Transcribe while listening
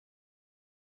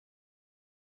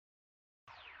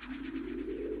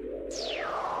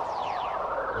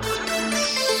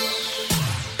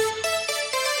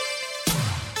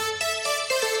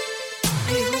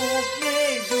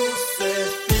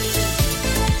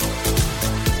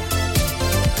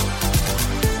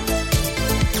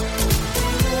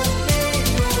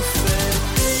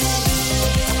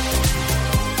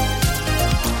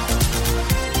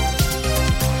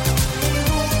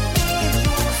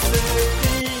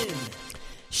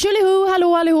Tjoliho,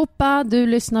 hallå allihopa! Du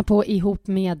lyssnar på Ihop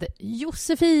med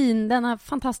Josefin, denna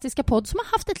fantastiska podd som har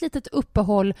haft ett litet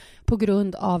uppehåll på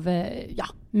grund av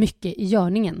mycket i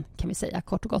görningen, kan vi säga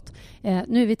kort och gott.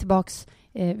 Nu är vi tillbaks,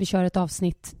 vi kör ett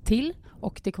avsnitt till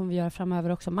och det kommer vi göra framöver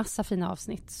också, massa fina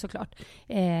avsnitt såklart.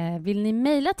 Vill ni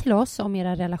mejla till oss om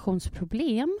era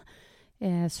relationsproblem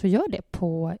så gör det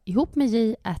på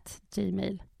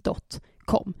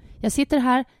ihopmedj@gmail.com. Jag sitter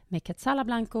här med Quetzala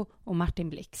Blanco och Martin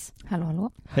Blix. Hallå,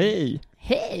 hallå. Hej!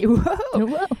 Hej! Wow.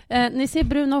 Ni ser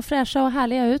bruna och fräscha och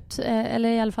härliga ut. Eller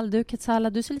i alla fall du, Quetzala.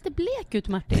 Du ser lite blek ut,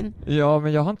 Martin. Ja,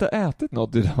 men jag har inte ätit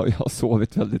något idag. Jag har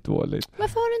sovit väldigt dåligt.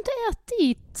 Varför har du inte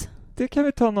ätit? Det kan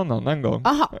vi ta någon annan gång.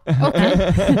 Aha,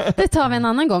 okej. Det tar vi en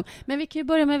annan gång. Men vi kan ju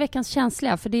börja med veckans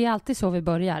känsliga, för det är alltid så vi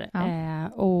börjar. Ja.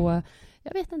 Och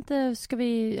jag vet inte,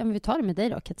 vi tar det med dig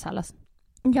då, Quetzala?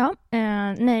 Ja,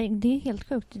 nej, det är helt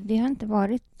sjukt. Det har inte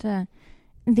varit...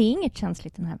 det är inget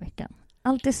känsligt den här veckan.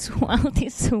 Allt är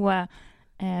så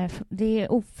det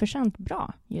är oförtjänt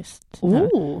bra just nu.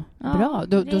 Bra.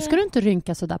 Då ska du inte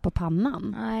rynka så där på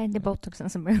pannan. Nej, det är botoxen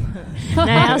som börjar.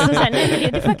 Nej, alltså så här, nej,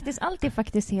 det är faktiskt allt är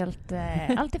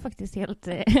faktiskt helt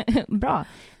bra.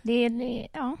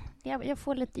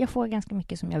 Jag får ganska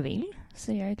mycket som jag vill,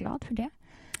 så jag är glad för det.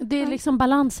 Det är liksom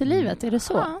balans i livet, är det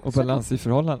så? Ja, och balans i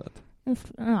förhållandet.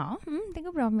 Ja, det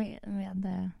går bra med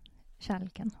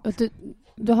kärleken. Och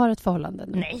du har ett förhållande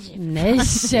nu? Nej,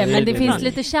 men det finns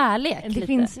lite kärlek. Det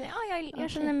finns, jag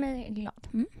känner mig glad.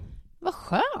 Vad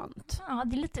skönt. Ja,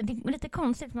 det är lite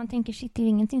konstigt. Man tänker, shit, det är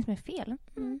ingenting som är fel.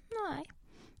 Nej,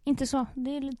 inte så.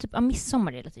 Det är typ,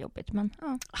 midsommar är lite jobbigt. Men,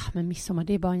 men midsommar,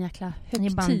 det är bara en jäkla högtid. Det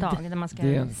är bara en dag där man ska...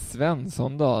 Det är en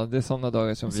Svensson-dag. Det är sådana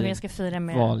dagar som vi ska fira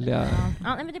med vanliga,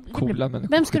 coola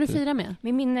människor. Vem ska du fira med?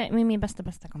 Med min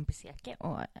bästa kompis Eke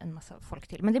och en massa folk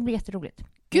till. Men det blir jätteroligt.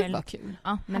 Gud vad kul.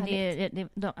 Ja, men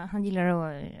han gillar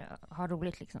att ha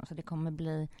roligt liksom. Så det kommer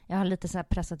bli... Jag har lite så här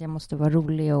press att jag måste vara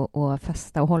rolig och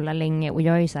festa och hålla länge. Och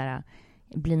jag är ju så här...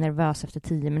 blir nervös efter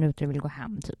 10 minuter och vill gå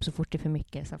hem typ, så fort det är för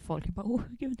mycket, så folk bara, åh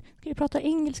gud, ska jag prata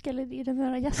engelska eller är det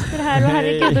några gäster här och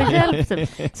herregud och hjälp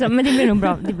typ. Så, men det blir nog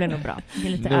bra, det är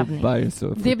lite övning.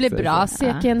 Det blir bra,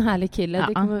 Seke är en härlig kille,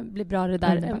 det kommer bli bra det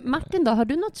där. Martin då, har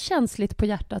du något känsligt på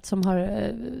hjärtat som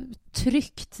har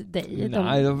tryckt dig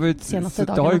de senaste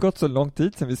dagarna? Det har ju gått så lång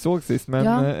tid sedan vi såg sist, men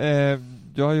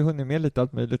jag har ju hunnit med lite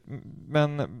allt möjligt,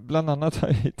 men bland annat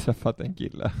har jag träffat en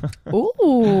kille.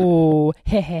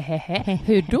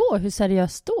 Hur då? Hur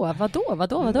seriöst då? Vadå?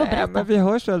 Berätta. Men vi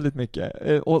hörs väldigt mycket,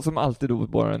 och som alltid då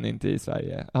bor han inte i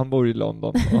Sverige. Han bor i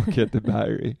London och heter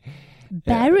Barry.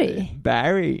 Barry.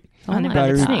 Han är Barry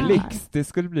väldigt snygg. Blix. Det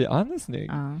skulle bli, han är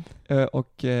snygg.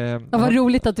 Vad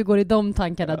roligt att du går i de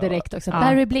tankarna direkt också.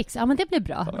 Barry Blix, men det blir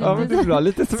bra. Ja, men det blir bra.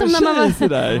 Lite som en tjej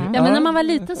sådär. Ja, men när man var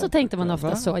liten så tänkte man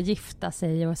ofta så, gifta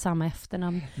sig och samma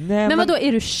efternamn. Nej, men vadå,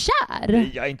 är du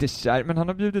kär? Jag är inte kär, men han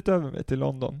har bjudit över mig till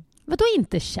London. Vadå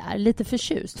inte kär? Lite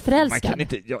förtjust? Förälskad? Man kan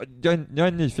inte, jag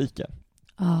är nyfiken.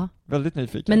 Ja. Väldigt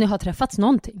nyfiken. Men ni har träffats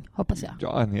någonting, hoppas jag?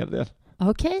 Ja, en hel del.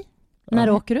 Okej. När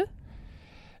åker du?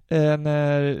 Det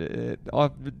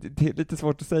är lite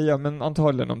svårt att säga, men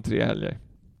antagligen om 3 helger.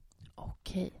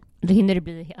 Okej. Det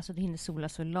hinner sola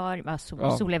solar,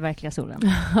 sol är verkliga solen.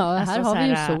 Ja, här har vi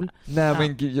ju sol. Nej,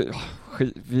 men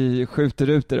vi skjuter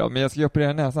ut det då, men jag ska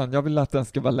operera näsan. Jag vill att den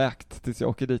ska vara läkt tills jag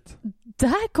åker dit.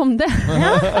 Där kom det.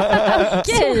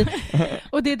 Okej.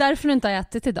 Och det är därför du inte har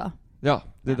ätit idag? Ja,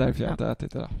 det är därför jag inte har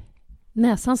ätit idag.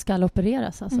 Näsan ska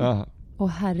opereras alltså? Ja. Åh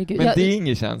herregud. Men det är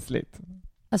inget känsligt.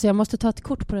 Alltså jag måste ta ett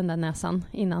kort på den där näsan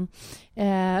innan.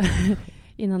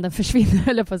 Innan den försvinner,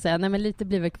 eller på att säga. Nej, men lite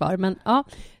blir väl kvar. Men ja,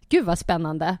 gud vad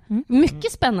spännande.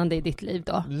 Mycket spännande i ditt liv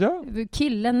då. Ja.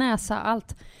 Kille, näsa,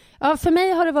 allt. Ja, för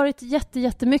mig har det varit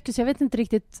jättemycket, så jag vet inte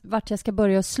riktigt vart jag ska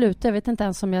börja och sluta. Jag vet inte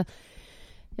ens om jag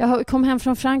kom hem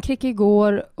från Frankrike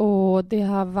igår och det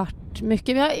har varit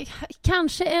mycket. Jag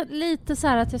kanske är lite så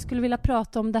här att jag skulle vilja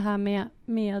prata om det här med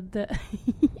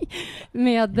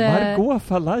Margot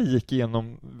Fallaj gick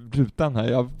igenom rutan här.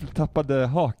 Jag tappade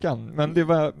hakan, men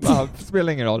det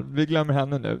spelar ingen roll. Vi glömmer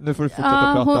henne nu. Nu får du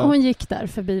fortsätta prata. Hon gick där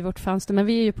förbi vårt fönster, men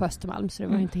vi är ju på Östermalm så det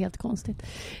var inte helt konstigt.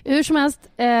 Hur som helst,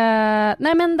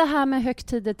 nej men det här med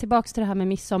högtider, tillbaks till det här med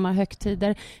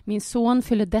midsommarhögtider. Min son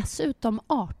fyller dessutom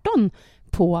 18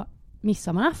 på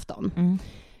midsommarafton.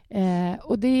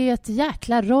 Och det är ett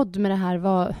jäkla rodd med det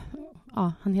här.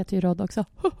 Han heter ju Rod också.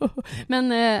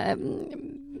 Men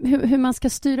hur man ska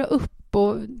styra upp,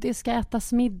 och det ska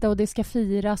ätas middag och det ska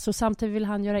firas, och samtidigt vill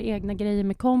han göra egna grejer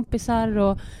med kompisar,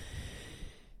 och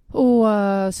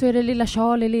så är det lilla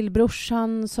Charlie,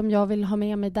 lillbrorsan, som jag vill ha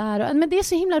med mig där. Men det är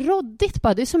så himla roddigt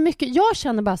bara. Det är så mycket. Jag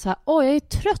känner bara så här, jag är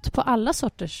trött på alla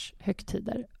sorters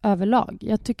högtider överlag.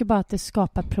 Jag tycker bara att det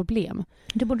skapar problem.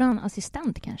 Du borde ha en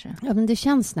assistent kanske. Ja, men det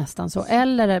känns nästan så.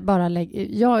 Eller bara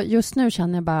just nu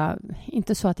känner jag bara,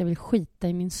 inte så att jag vill skita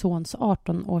i min sons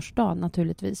 18-årsdag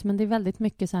naturligtvis, men det är väldigt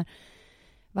mycket så här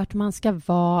vart man ska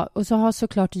vara. Och så har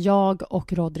såklart jag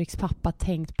och Rodriks pappa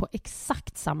tänkt på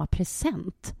exakt samma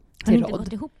present. Har ni inte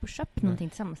gått ihop och köpt någonting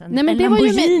tillsammans? Nej, men det var ju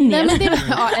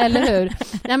eller hur?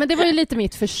 Nej, men det var ju lite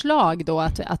mitt förslag då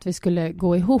att vi skulle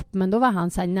gå ihop, men då var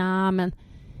han så här,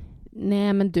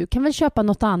 nej men du kan väl köpa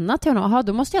något annat till honom.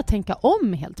 Då måste jag tänka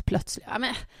om helt plötsligt. Ja,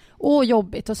 men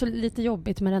jobbigt, och så lite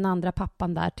jobbigt med den andra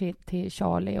pappan där till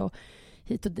Charlie och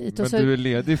hit och dit. Men och så, du är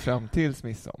ledig fram tills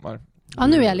midsommar. Ja,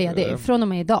 nu är jag ledig från och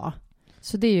med idag.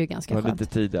 Så det är ju ganska skönt.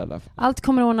 Lite tid i alla fall. Allt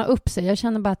kommer att ordna upp sig. Jag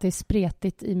känner bara att det är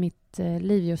spretigt i mitt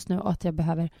liv just nu, och att jag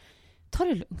behöver ta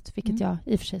det lugnt, vilket jag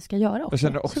i och för sig ska göra också. Jag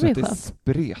känner också att det är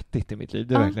spretigt i mitt liv.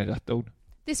 Det är verkligen rätt ord.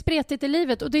 Det är spretigt i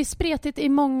livet, och det är spretigt i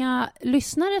många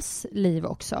lyssnares liv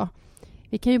också.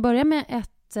 Vi kan ju börja med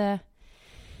ett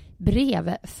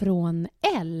brev från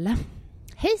L.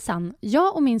 Hejsan,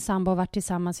 jag och min sambo har varit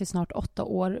tillsammans i snart 8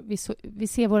 år. Vi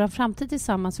ser vår framtid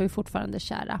tillsammans och är fortfarande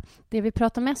kära. Det vi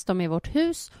pratar mest om är vårt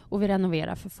hus, och vi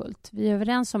renoverar för fullt. Vi är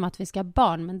överens om att vi ska ha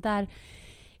barn, men där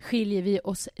skiljer vi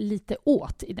oss lite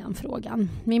åt i den frågan.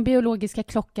 Min biologiska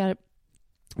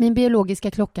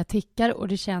klocka tickar, och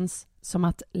det känns som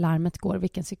att larmet går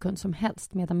vilken sekund som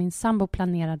helst, medan min sambo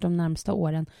planerar de närmsta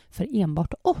åren för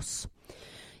enbart oss.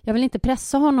 Jag vill inte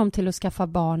pressa honom till att skaffa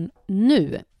barn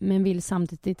nu, men vill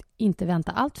samtidigt inte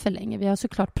vänta allt för länge. Vi har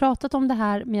såklart pratat om det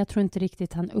här, men jag tror inte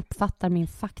riktigt han uppfattar min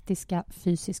faktiska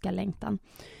fysiska längtan.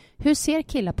 Hur ser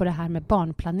killar på det här med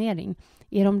barnplanering?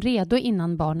 Är de redo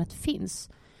innan barnet finns?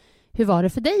 Hur var det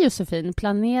för dig, Josefin?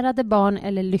 Planerade barn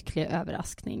eller lycklig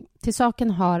överraskning? Till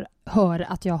saken hör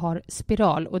att jag har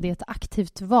spiral, och det är ett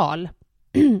aktivt val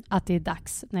att det är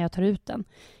dags när jag tar ut den.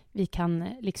 Vi kan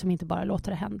liksom inte bara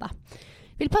låta det hända.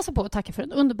 Vill passa på att tacka för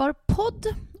en underbar podd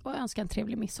och önska en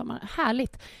trevlig midsommar.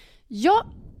 Härligt. Ja,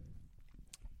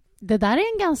 det där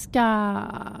är en ganska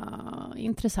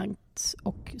intressant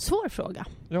och svår fråga.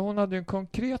 Ja, hon hade en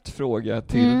konkret fråga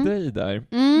till dig där.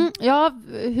 Ja,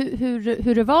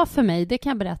 hur det var för mig, det kan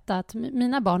jag berätta att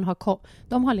mina barn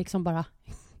har liksom bara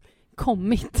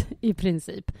kommit i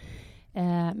princip.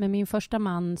 Med min första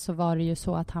man så var det ju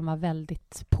så att han var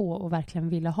väldigt på och verkligen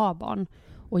ville ha barn.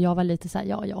 Och jag var lite så här,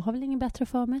 jag har väl ingen bättre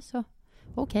för mig, så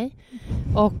okej.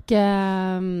 Och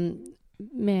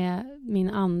med min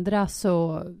andra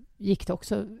så gick det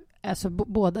också, alltså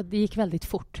båda, det gick väldigt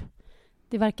fort.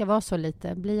 Det verkar vara så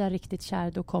lite, blir jag riktigt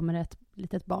kär då kommer det ett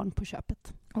litet barn på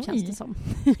köpet. Oj. Känns det som.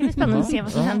 Det blir spännande att se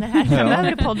vad som händer här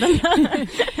framöver i podden.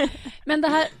 Men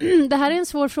det här är en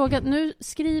svår fråga. Nu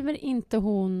skriver inte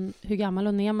hon hur gammal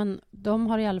hon är, men de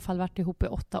har i alla fall varit ihop i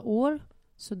 8 år.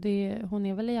 Så hon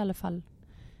är väl i alla fall,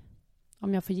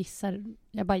 om jag får gissa,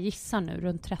 jag bara gissar nu,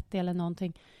 runt 30 eller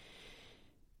någonting.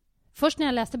 Först när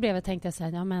jag läste brevet tänkte jag så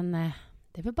här,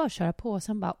 det är väl bara att köra på. Och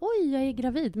sen bara, oj, jag är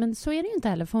gravid. Men så är det ju inte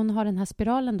heller, för hon har den här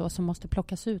spiralen då som måste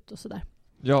plockas ut och sådär.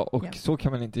 Ja, och så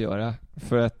kan man inte göra.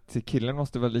 För att killen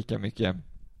måste vara lika mycket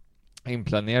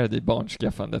inplanerad i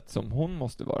barnskaffandet som hon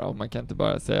måste vara. Och man kan inte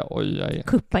bara säga, oj, jag är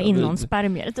kuppa gravid. In någon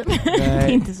spermier typ. Det är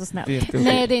inte så snällt.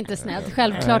 Nej, det är inte snällt.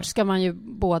 Självklart ska man ju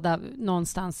båda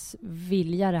någonstans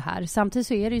vilja det här. Samtidigt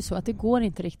så är det ju så att det går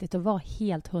inte riktigt att vara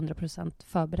helt 100%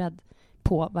 förberedd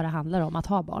på vad det handlar om att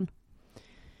ha barn.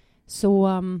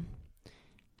 Så...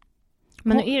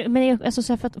 Men alltså,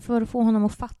 så för att få honom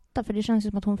att fatta, för det känns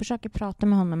som att hon försöker prata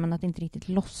med honom men att det inte riktigt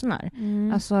lossnar.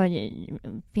 Alltså,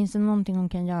 finns det någonting hon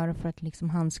kan göra för att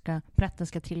liksom prätten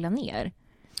ska trilla ner?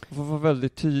 Får vara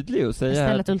väldigt tydlig och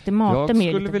säga att jag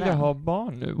skulle vilja ha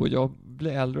barn nu och jag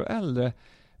blir äldre och äldre.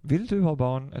 Vill du ha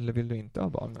barn eller vill du inte ha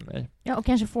barn med mig? Ja, och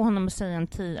kanske få honom att säga en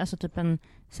tid, alltså typ en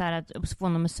så här, att få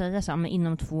honom att säga så här, men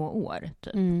inom 2 år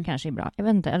typ. Kanske är bra. Jag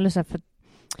vet inte, eller så här,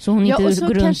 så hon inte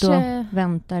går runt och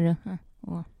väntar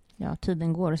och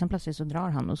tiden går och sen plötsligt så drar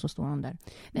han och så står han där.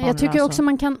 Jag tycker också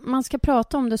man ska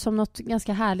prata om det som något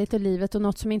ganska härligt i livet och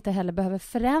något som inte heller behöver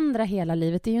förändra hela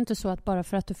livet. Det är ju inte så att bara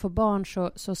för att du får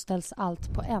barn så ställs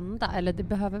allt på ända. Eller det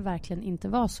behöver verkligen inte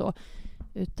vara så.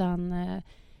 Utan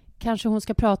kanske hon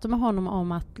ska prata med honom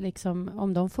om att liksom,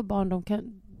 om de får barn,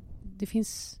 det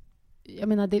finns jag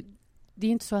menar, det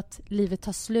är inte så att livet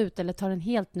tar slut eller tar en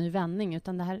helt ny vändning,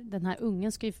 utan den här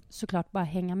ungen ska ju såklart bara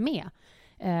hänga med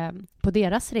på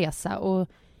deras resa,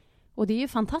 och det är ju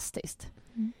fantastiskt.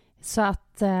 Så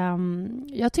att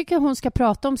jag tycker hon ska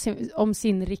prata om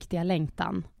sin riktiga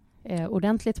längtan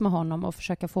ordentligt med honom och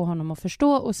försöka få honom att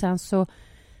förstå, och sen så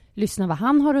lyssna vad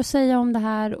han har att säga om det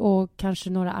här och kanske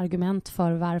några argument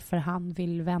för varför han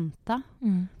vill vänta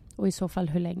och i så fall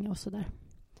hur länge och sådär.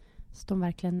 Så de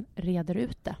verkligen reder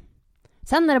ut det.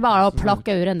 Sen är det bara att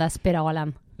plocka ur den där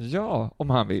spiralen. Ja, om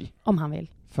han vill. Om han vill.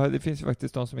 För det finns ju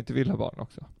faktiskt de som inte vill ha barn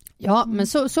också. Ja, men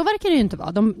så verkar det ju inte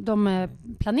vara. De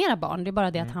planerar barn, det är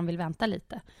bara det att han vill vänta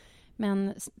lite.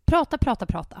 Men prata.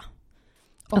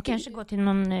 Och kanske gå till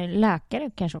någon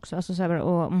läkare kanske också. Alltså så här,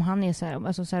 och om han är så här,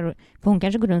 alltså så här, för hon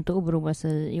kanske går runt och oroar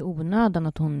sig i onödan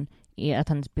att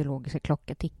hennes biologiska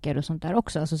klocka tickar och sånt där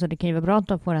också. Alltså, så det kan ju vara bra att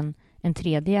de får en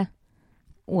tredje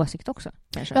åsikt också.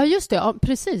 Kanske. Ja, just det. Ja,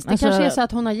 precis. Det alltså, kanske är så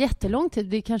att hon har jättelång tid.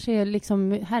 Det kanske är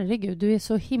liksom, herregud, du är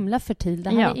så himla fertil. Det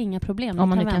här är inga problem. Om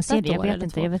man nu kan se det.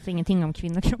 Jag vet ingenting om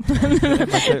kvinnokroppen.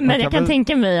 Men jag kan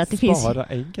tänka mig att det finns... Spara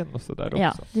äggen och sådär också.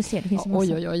 Ja, det finns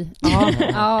oj.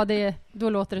 Ja, då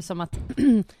låter det som att...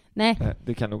 Nej.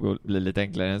 Det kan nog bli lite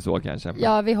enklare än så kanske. Men...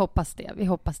 Ja, vi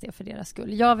hoppas det för deras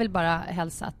skull. Jag vill bara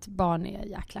hälsa att barn är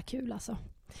jäkla kul alltså.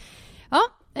 Ja,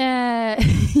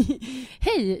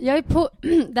 hej, jag är på...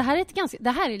 Det här är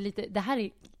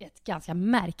ett ganska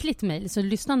märkligt mejl, så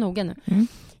lyssna noga nu.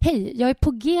 Hej, jag är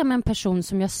på G med en person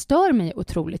som jag stör mig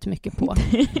otroligt mycket på.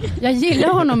 Jag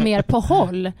gillar honom mer på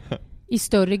håll i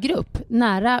större grupp.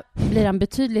 Nära blir han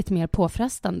betydligt mer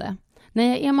påfrestande. När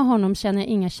jag är med honom känner jag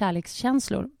inga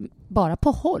kärlekskänslor, bara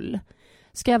på håll.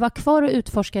 Ska jag vara kvar och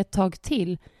utforska ett tag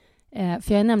till?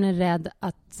 För jag är nämligen rädd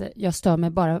att jag stör mig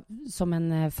bara som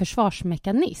en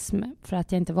försvarsmekanism för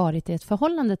att jag inte varit i ett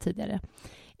förhållande tidigare.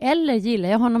 Eller gillar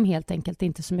jag honom helt enkelt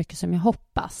inte så mycket som jag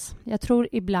hoppas. Jag tror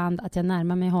ibland att jag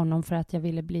närmar mig honom för att jag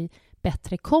ville bli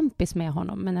bättre kompis med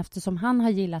honom. Men eftersom han har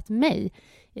gillat mig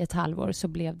i ett halvår så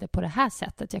blev det på det här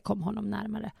sättet jag kom honom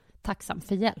närmare. Tacksam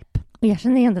för hjälp. Och jag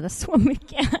känner igen det där så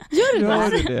mycket. Gör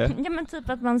du det? Ja, men typ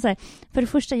att man säger, för det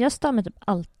första, jag stör mig typ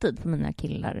alltid på mina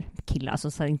killar,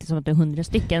 alltså så här, inte som att det är 100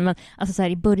 stycken, men alltså så här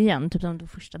i början, typ som de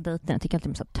första dejten, jag tycker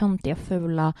alltid så här töntiga,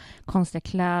 fula, konstiga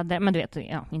kläder, men du vet,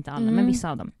 ja, inte alla, men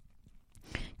vissa av dem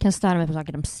kan störa mig på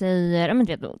saker de säger, men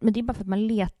det är bara för att man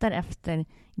letar efter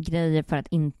grejer för att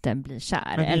inte bli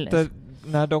kär. Men eller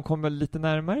när de kommer lite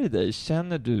närmare dig,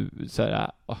 känner du så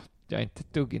här, jag är inte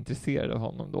ett dugg intresserad av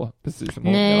honom då, precis som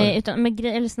hon gör. Nej, utan med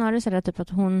eller snarare så är det typ att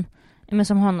hon, men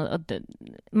som han, att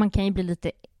man kan ju bli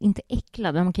lite, inte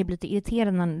äcklad, men man kan ju bli lite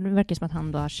irriterad när det verkar som att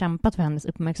han då har kämpat för hennes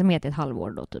uppmärksamhet i ett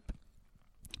halvår då typ.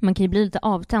 Man kan ju bli lite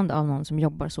avtänd av någon som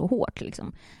jobbar så hårt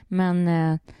liksom. Men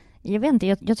jag vet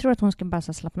inte, jag tror att hon ska bara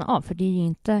så slappna av, för det är ju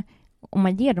inte, om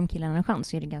man ger de killarna en chans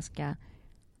så är det ganska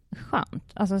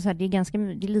skönt. Alltså så här, det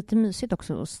är lite mysigt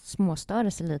också att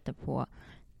småstöra sig lite på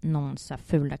någon så här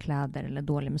fula kläder eller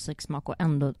dålig musiksmak och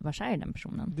ändå vara kär i den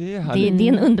personen. Det är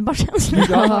en underbar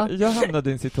känsla. Jag hamnade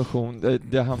i en situation där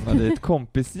jag hamnade i ett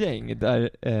kompisgäng där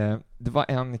det var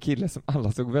en kille som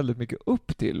alla såg väldigt mycket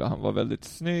upp till, och han var väldigt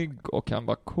snygg och han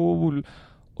var cool,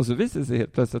 och så visade det sig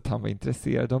helt plötsligt att han var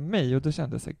intresserad av mig, och då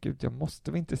kände jag så här, gud, jag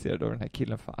måste vara intresserad av den här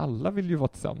killen, för alla vill ju vara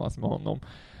tillsammans med honom.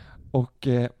 Och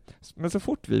men så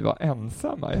fort vi var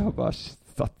ensamma, jag bara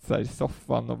satt så här i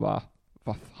soffan och bara,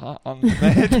 vad fan?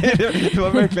 Nej, det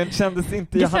var verkligen, kändes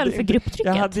inte...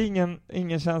 Jag hade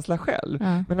ingen känsla själv.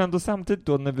 Ja. Men ändå samtidigt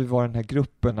då när vi var i den här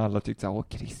gruppen, alla tyckte så här,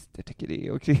 Christer tycker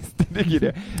det och Christer tycker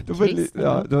det.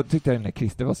 Då tyckte jag den här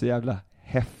Christer var så jävla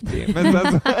häftig.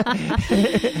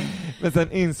 Men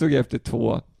sen insåg jag efter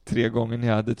 2-3 gånger när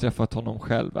jag hade träffat honom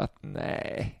själv att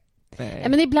nej. Ja,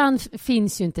 men ibland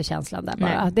finns ju inte känslan där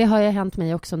bara. Nej. Det har ju hänt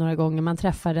mig också några gånger. Man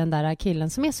träffar den där killen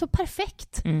som är så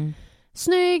perfekt.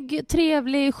 Snygg,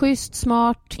 trevlig, schysst,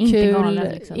 smart,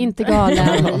 kul, inte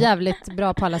galen, jävligt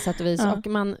bra på alla sätt och vis, och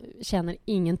man känner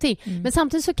ingenting. Men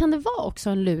samtidigt så kan det vara också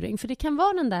en luring, för det kan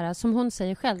vara den där, som hon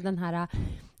säger själv, den här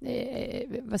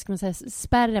vad ska man säga,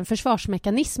 spärren,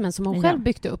 försvarsmekanismen som hon själv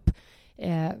byggt upp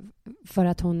för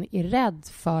att hon är rädd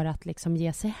för att liksom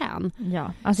ge sig hän.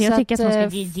 Ja, alltså jag tycker att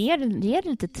man ska ge det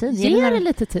lite tid. Ge det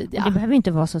lite tid, ja. Det behöver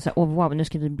inte vara så här, wow, nu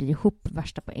ska vi bli ihop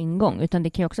värsta på en gång, utan det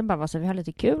kan ju också bara vara så att vi har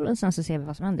lite kul och sen så ser vi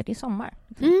vad som händer. Det är sommar.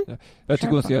 Jag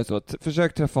tycker hon ska göra så att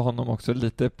försök träffa honom också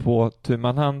lite på tu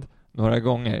man hand, några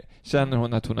gånger. Känner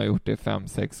hon att hon har gjort det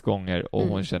 5-6 gånger och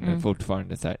hon känner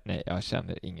fortfarande så här, nej, jag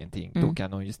känner ingenting, då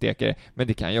kan hon ju steka det. Men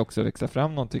det kan ju också växa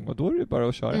fram någonting och då är det bara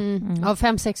att köra. Ja,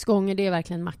 5-6 gånger, det är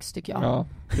verkligen max tycker jag. Ja,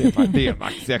 det är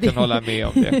max. Jag kan hålla med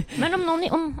om det. Men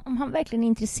om han verkligen är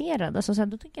intresserad, alltså, så här,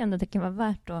 då tycker jag ändå att det kan vara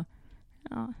värt att...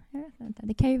 Ja, jag vet inte.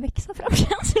 Det kan ju växa fram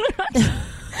känslor.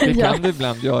 Det kan det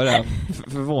ibland göra.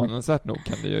 Förvånansvärt nog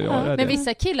kan det ju göra det. Men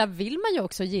vissa killar vill man ju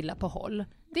också gilla på håll.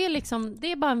 Det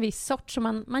är bara en viss sort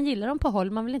som man gillar dem på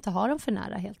håll. Man vill inte ha dem för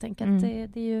nära helt enkelt.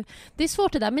 Det är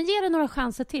svårt det där. Men ge det några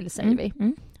chanser till, säger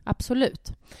vi.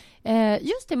 Absolut.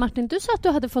 Just det, Martin, du sa att du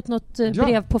hade fått något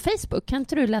brev på Facebook. Kan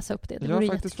inte du läsa upp det? Jag har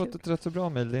faktiskt fått ett rätt så bra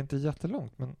mejl. Det är inte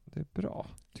jättelångt, men det är bra,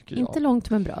 tycker jag. Inte långt,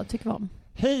 men bra, tycker jag om.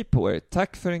 Hej på er,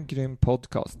 tack för en grym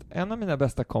podcast. En av mina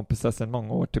bästa kompisar sedan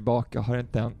många år tillbaka har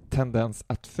en tendens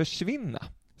att försvinna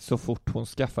så fort hon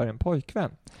skaffar en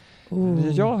pojkvän.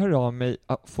 När jag hör av mig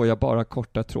får jag bara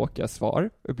korta tråkiga svar.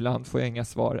 Ibland får jag inga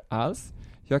svar alls.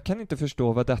 Jag kan inte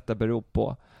förstå vad detta beror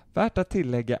på. Värt att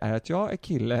tillägga är att jag är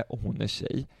kille och hon är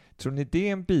tjej. Tror ni det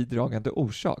är en bidragande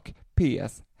orsak?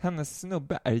 PS. Hennes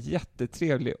snubbe är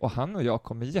jättetrevlig och han och jag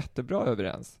kommer jättebra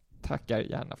överens. Tackar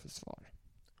gärna för svar.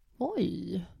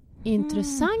 Oj,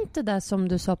 intressant det där som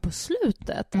du sa på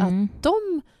slutet. Att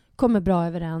de kommer bra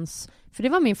överens. För det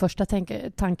var min första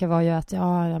tanke var ju att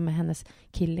men hennes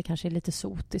kille kanske är lite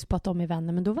sotis på att de är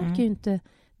vänner. Men då verkar ju inte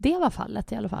det vara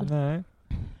fallet i alla fall. Nej.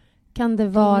 Kan det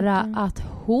vara att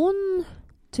hon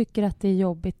tycker att det är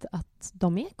jobbigt att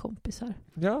de är kompisar?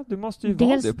 Ja, det måste ju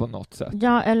vara det på något sätt.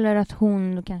 Ja, eller att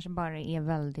hon kanske bara är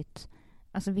väldigt...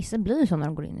 Alltså vissa blir så när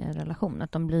de går in i en relation.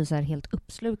 Att de blir så här helt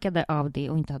uppslukade av det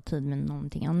och inte har tid med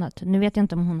någonting annat. Nu vet jag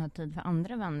inte om hon har tid för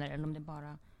andra vänner eller om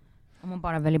hon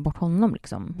bara väljer bort honom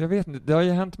liksom. Jag vet inte. Det har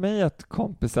ju hänt mig att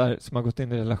kompisar som har gått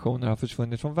in i relationer har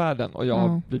försvunnit från världen och jag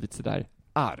har blivit så där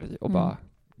arg och bara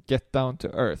get down to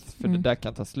earth. För det där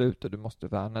kan ta slut och du måste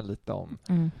värna lite om...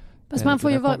 Fast man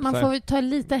får ju ta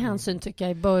lite hänsyn tycker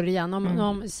jag i början.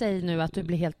 Om säg nu att du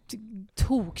blir helt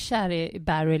tokkär i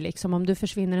Barry liksom, om du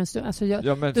försvinner en stund. Alltså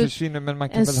men man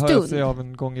kan väl höra sig av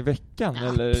en gång i veckan.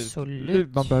 Absolut. Eller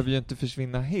man behöver ju inte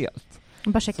försvinna helt.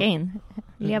 Bara checka in.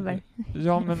 Lever.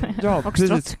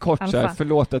 Precis kort så här.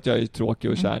 Förlåt att jag är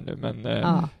tråkig och kär nu, men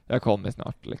jag kommer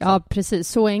snart. Liksom. Ja, precis.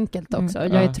 Så enkelt också.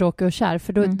 Jag är tråkig och kär,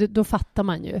 för då fattar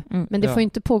man ju. Men det får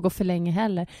inte pågå för länge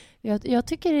heller. Jag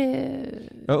tycker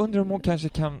Jag undrar om hon kanske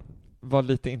kan vara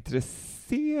lite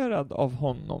intresserad av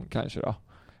honom kanske då.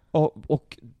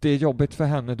 Och det är jobbigt för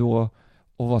henne då att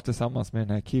vara tillsammans med den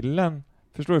här killen.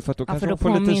 Förstår du? För att då kanske hon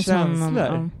får lite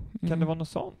känslor. Kan det vara något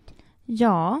sånt?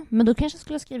 Ja, men då kanske jag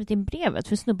skulle ha skrivit i brevet.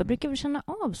 För snubbar brukar väl känna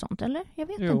av sånt, eller? Jag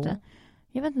vet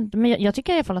inte. Men jag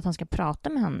tycker i alla fall att han ska prata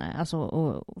med henne. Alltså,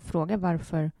 och fråga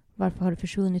varför har du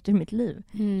försvunnit ur mitt liv?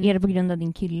 Är det på grund av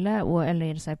din kille? Eller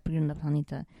är det så här på grund av att han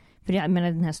inte... För jag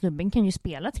menar, den här snubben kan ju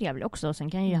spela trevlig också. Och sen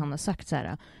kan ju han ha sagt så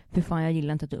här: för fan, jag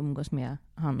gillar inte att du umgås med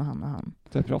han och han och han.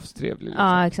 Det är proffstrevlig. Liksom.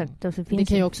 Ja, exakt. Det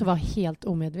kan ju också vara helt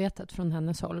omedvetet från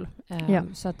hennes håll.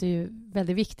 Så att det är ju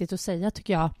väldigt viktigt att säga,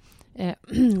 tycker jag.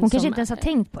 Hon kanske inte ens har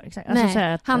tänkt på det. Exakt. Nej, alltså, så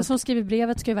här han som skriver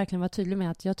brevet ska ju verkligen vara tydlig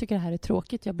med att jag tycker det här är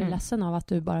tråkigt. Jag blir ledsen av att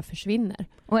du bara försvinner.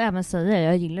 Och även säga,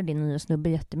 jag gillar din nya snubbe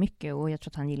jättemycket och jag tror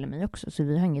att han gillar mig också. Så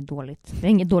vi har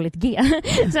inget dåligt G.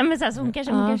 så hon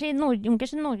kanske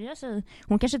nojar sig.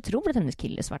 Hon kanske tror att hennes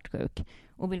kille är svartsjuk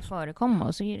och vill förekomma.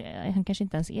 Och så är det, han kanske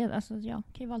inte ens är det. Alltså, det kan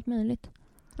ju vara allt möjligt.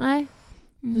 Nej.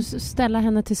 Ställa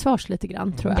henne till svars lite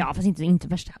grann, tror jag. Ja, fast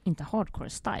inte hardcore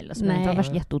style. Alltså, det har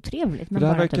varit jätteotrevligt. Men det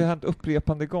här verkar ha hänt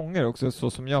upprepande gånger också,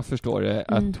 så som jag förstår det.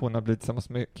 Att hon har blivit tillsammans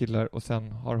med killar och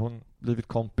sen har hon blivit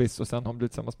kompis och sen har hon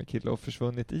blivit tillsammans med killar och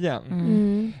försvunnit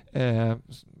igen.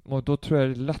 Och då tror jag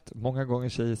det är lätt. Många gånger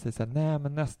tjejer säger så här: nej,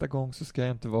 men nästa gång så ska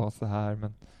jag inte vara så här.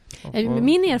 Men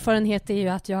min erfarenhet är ju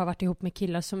att jag har varit ihop med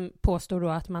killar som påstår då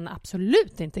att man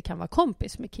absolut inte kan vara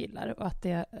kompis med killar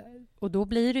och då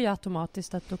blir det ju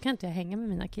automatiskt att då kan inte jag hänga med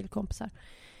mina killkompisar.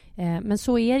 Men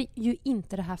så är ju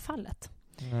inte det här fallet.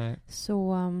 Nej.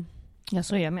 Så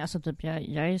är jag med. Alltså, typ,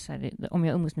 jag är så här, om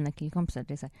jag umgås med mina killkompisar,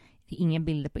 det är inga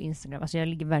bilder på Instagram. Alltså, jag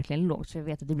ligger verkligen lågt, så jag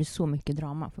vet att det blir så mycket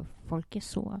drama. För folk är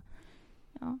så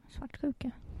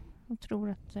svartsjuka. Jag tror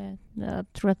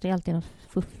att det alltid är något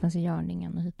Fuffens i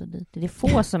görningen och hit och dit. Det är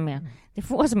få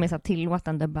som är så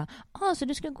tillåtande. Bara, så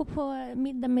du ska gå på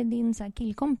middag med din så här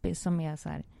killkompis som är så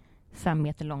här 5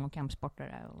 meter lång och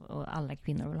kampsportare och alla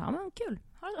kvinnor vill ha. Men kul,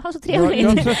 ha så trevligt.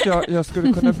 Jag tror att jag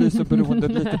skulle kunna bli så beroende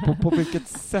lite på vilket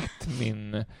sätt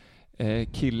min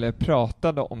kille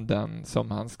pratade om den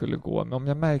som han skulle gå, men om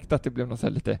jag märkte att det blev något så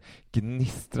här lite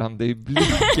gnistrande i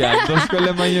blicken, då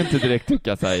skulle man ju inte direkt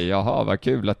tycka så här, jaha vad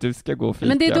kul att du ska gå och fika.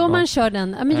 Men det är då man kör den,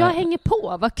 men jag hänger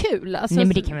på, vad kul. Alltså, nej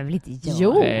men det kan man väl inte göra?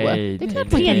 Jo, nej, det är klart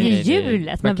tredje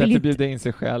julet. Man kan inte bjuda in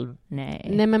sig själv.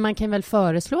 Nej, men man kan väl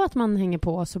föreslå att man hänger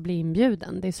på och blir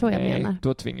inbjuden. Det är så jag menar.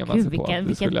 Då tvingar man sig på.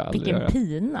 Vilken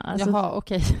pina. Alltså, jaha,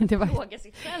 okej. Det var... Fråga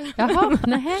sig själv. Jaha,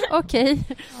 nej, okej.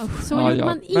 Så gör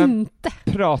man inte.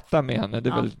 Prata med henne, det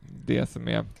är väl det som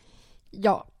är...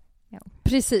 Ja,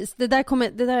 precis. Det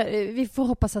där, vi får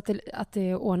hoppas att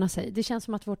det ordnar sig. Det känns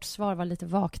som att vårt svar var lite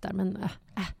vagt där, men...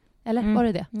 Eller var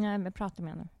det det? Nej, men prata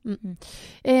med henne.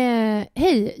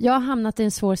 Hej, jag har hamnat i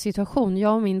en svår situation.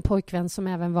 Jag och min pojkvän som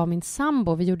även var min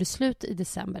sambo, vi gjorde slut i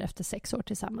december efter 6 år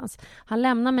tillsammans. Han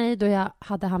lämnade mig då jag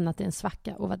hade hamnat i en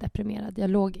svacka och var deprimerad. Jag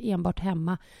låg enbart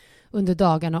hemma under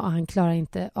dagarna och han klarade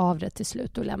inte av det till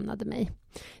slut och lämnade mig.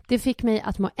 Det fick mig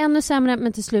att må ännu sämre,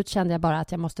 men till slut kände jag bara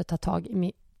att jag måste ta tag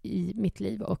i mitt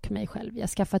liv och mig själv. Jag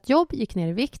skaffade ett jobb, gick ner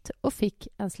i vikt och fick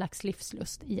en slags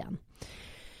livslust igen.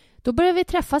 Då började vi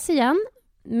träffas igen,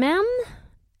 men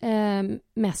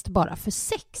mest bara för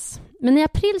sex. Men i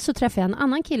april så träffade jag en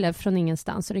annan kille från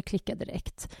ingenstans och det klickade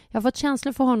direkt. Jag har fått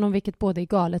känslor för honom vilket både är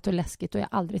galet och läskigt och jag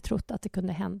har aldrig trott att det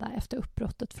kunde hända efter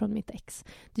uppbrottet från mitt ex.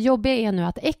 Det jobbiga är nu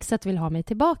att exet vill ha mig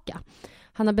tillbaka.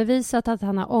 Han har bevisat att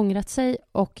han har ångrat sig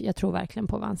och jag tror verkligen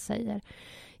på vad han säger.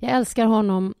 Jag älskar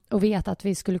honom och vet att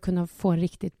vi skulle kunna få en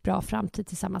riktigt bra framtid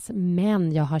tillsammans,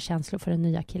 men jag har känslor för den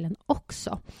nya killen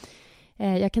också.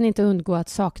 Jag kan inte undgå att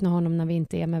sakna honom när vi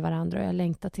inte är med varandra och jag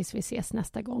längtar tills vi ses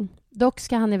nästa gång. Dock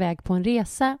ska han iväg på en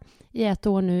resa i 1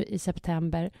 år nu i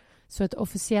september, så ett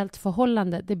officiellt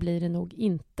förhållande det blir det nog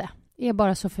inte. Jag är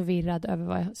bara så förvirrad över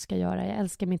vad jag ska göra. Jag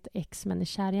älskar mitt ex men är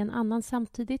kär i en annan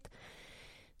samtidigt.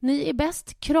 Ni är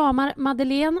bäst. Kramar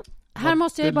Madeleine. Här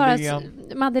måste jag bara...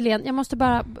 Madeleine, jag måste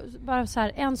bara så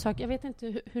här, en sak. Jag vet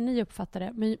inte hur ni uppfattar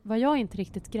det, men vad jag inte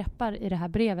riktigt greppar i det här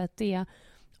brevet är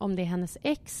om det är hennes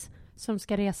ex som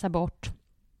ska resa bort.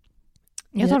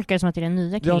 Jag tolkar det som att det är den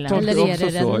nya killen. Eller är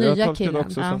det den nya jag killen?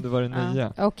 också som det var den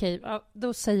nya. Okej,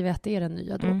 då säger vi att det är den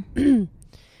nya då.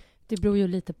 Det beror ju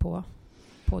lite på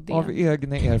det. Av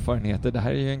egna erfarenheter, det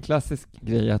här är ju en klassisk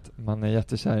grej att man är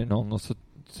jättekär i någon och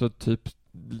så typ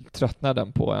tröttnar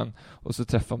den på en och så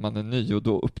träffar man en ny och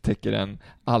då upptäcker den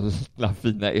alla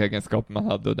fina egenskaper man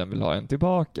hade och den vill ha en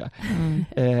tillbaka.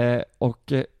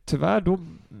 Tyvärr då,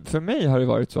 för mig har det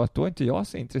varit så att då är inte jag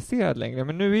så intresserad längre,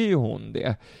 men nu är ju hon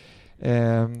det.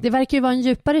 Det verkar ju vara en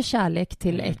djupare kärlek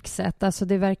till exet. Alltså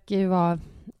det verkar ju vara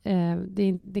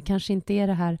det kanske inte är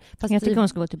det här. Fast jag tycker hon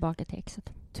ska gå tillbaka till exet.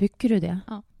 Tycker du det?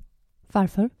 Ja.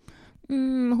 Varför?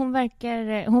 Hon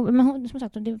verkar som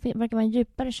sagt, det verkar vara en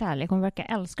djupare kärlek. Hon verkar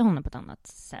älska honom på ett annat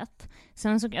sätt.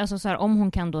 Sen så, alltså så här, om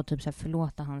hon kan då typ så här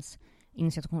förlåta hans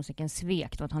initiationstecken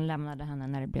svek då, att han lämnade henne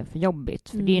när det blev för jobbigt.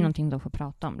 För det är ju någonting då att få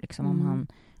prata om liksom,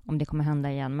 om det kommer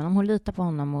hända igen. Men om hon litar på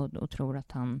honom och tror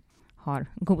att han har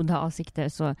goda avsikter,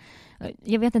 så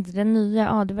jag vet inte, den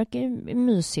nya, det verkar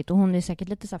mysigt och hon är säkert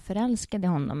lite så här förälskad i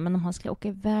honom, men om han ska åka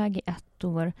iväg i 1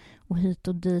 år och hit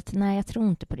och dit, nej jag tror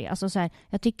inte på det. Alltså så här,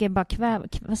 jag tycker bara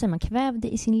kväv det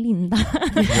i sin linda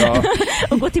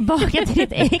och gå tillbaka till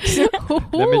ditt ex.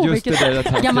 Nej, men just det där att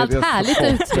han gammalt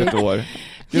härligt uttryck. Ett år.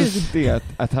 Just det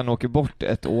att han åker bort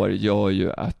 1 år gör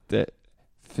ju att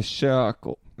försök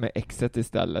med exet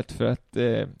istället, för att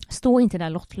stå inte där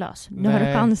lottlös. Nu har du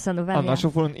chansen att välja. Annars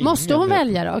så får hon måste hon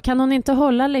välja då? Kan hon inte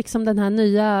hålla liksom den här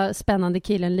nya spännande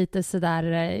killen lite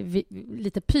sådär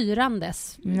lite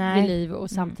pyrandes vid liv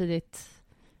och samtidigt...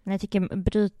 Nej, jag tycker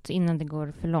bryt innan det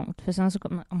går för långt. För sen så,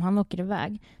 om han åker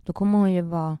iväg, då kommer hon ju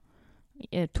vara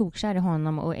tokkär i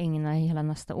honom och ägna hela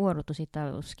nästa år åt att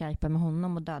sitta och skypa med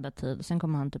honom och döda tid. Och sen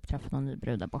kommer han typ träffa någon ny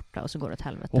brud där borta och så går det åt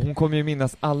helvete. Och hon kommer ju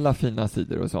minnas alla fina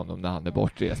sidor hos honom när han är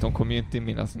bortrest. Hon kommer ju inte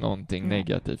minnas någonting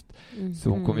negativt. Så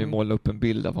hon kommer ju måla upp en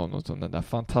bild av honom som den där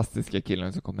fantastiska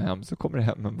killen som kommer hem. Så kommer det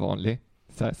hem en vanlig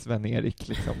så här Sven-Erik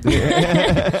liksom.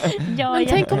 Men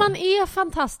tänk om man är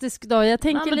fantastisk då. Jag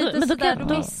tänker lite sådär,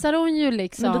 då missar hon ju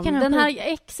liksom. Den här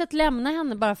exet lämnar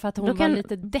henne bara för att hon var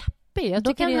lite deppig.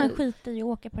 Då kan han skita i att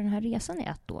åka på den här resan i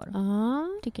 1 år.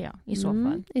 Tycker jag, i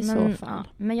så fall.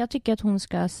 Men jag tycker att hon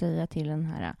ska säga till den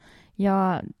här,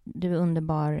 du är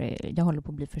underbar, jag håller på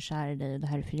att bli för kär i dig, det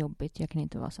här är för jobbigt, jag kan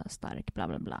inte vara så här stark, bla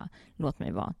bla bla. Låt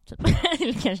mig vara, typ.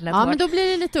 Men då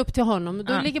blir det lite upp till honom.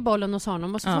 Då ligger bollen hos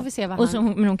honom och så får vi se vad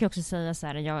men hon kan också säga så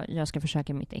här, jag ska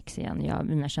försöka mitt ex igen.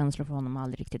 Mina känslor för honom har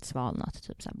aldrig riktigt svalnat,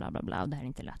 typ så här, bla bla bla, och det här är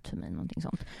inte lätt för mig, någonting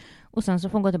sånt. Och sen så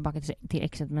får hon gå tillbaka till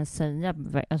exet, men säga,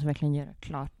 alltså verkligen göra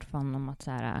klart för honom att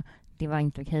så här, det var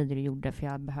inte okej det du gjorde för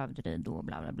jag behövde dig då,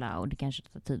 bla bla bla, och det kanske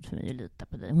tar tid för mig att lita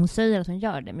på dig. Hon säger att hon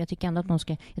gör det, men jag tycker ändå att de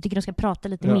ska prata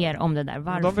lite mer om det där.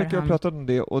 Varför de verkar ha pratat om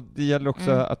det, och det gäller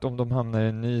också att om de hamnar i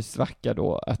en ny svacka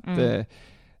då, att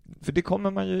för det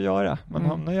kommer man ju göra. Man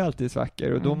hamnar ju alltid i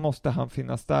svackor, och då måste han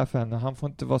finnas där för henne. Han får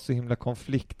inte vara så himla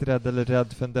konflikträdd eller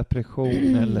rädd för en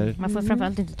depression. Eller... Man får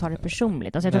framförallt inte ta det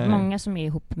personligt. Alltså jag tror att många som är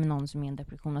ihop med någon som är i en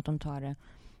depression, att de tar det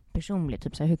personligt.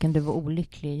 Typ så här, hur kan du vara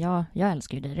olycklig? Jag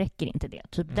älskar ju dig, räcker inte det?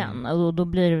 Typ den. Och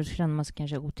då känner man sig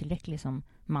kanske otillräcklig som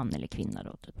man eller kvinna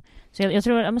då, typ. Så jag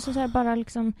tror att man så här, bara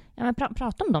liksom,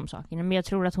 prata om de sakerna. Men jag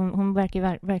tror att hon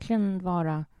verkar verkligen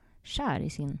vara kär i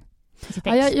sin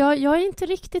jag är inte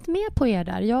riktigt med på er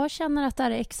där. Jag känner att det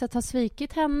här exet har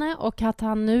svikit henne, och att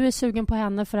han nu är sugen på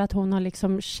henne för att hon har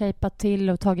liksom shapat till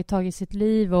och tagit tag i sitt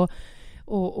liv,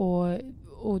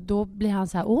 och då blir han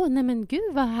så här, nej men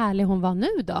gud vad härlig hon var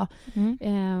nu då.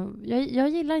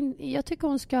 Jag tycker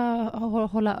hon ska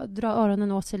dra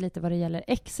öronen åt sig lite vad det gäller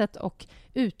exet och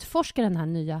utforska den här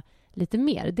nya lite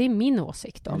mer. Det är min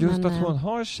åsikt då. Just att hon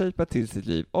har shapat till sitt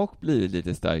liv och blivit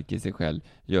lite stark i sig själv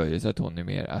gör ju så att hon är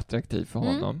mer attraktiv för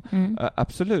honom.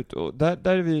 Absolut, och där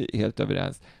är vi helt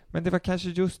överens. Men det var kanske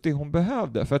just det hon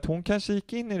behövde, för att hon kanske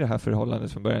gick in i det här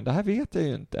förhållandet från början. Det här vet jag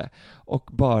ju inte. Och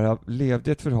bara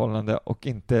levde ett förhållande och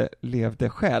inte levde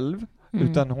själv.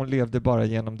 Utan hon levde bara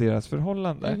genom deras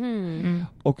förhållande.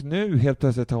 Och nu helt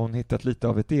plötsligt har hon hittat lite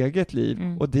av ett eget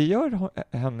liv. Och det gör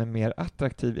henne mer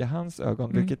attraktiv i hans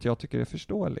ögon, vilket jag tycker är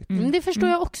förståeligt. Det förstår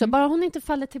jag också. Bara hon inte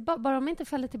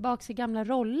faller tillbaka i gamla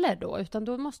roller då, utan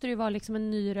då måste det ju vara liksom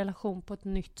en ny relation på ett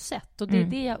nytt sätt. Och det är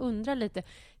det jag undrar lite.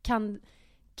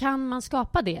 Kan man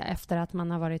skapa det efter att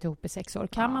man har varit ihop i 6 år?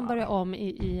 Kan man börja om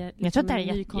i liksom en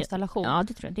ny konstellation? Ja,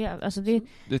 det tror jag.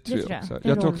 Det tror jag också.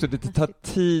 Jag tror också att det tar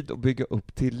tid att bygga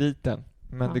upp tilliten.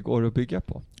 Men det går att bygga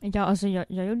på. Ja, alltså jag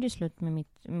gjorde ju slut med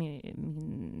mitt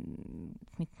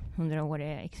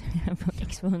 100-åriga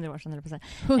ex för 100 år sedan, eller på att säga.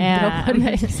 100-åriga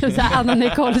ex, så Anna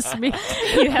Nicole Smith.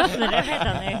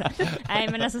 Nej,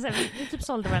 men alltså vi typ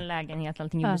sålde vår lägenhet,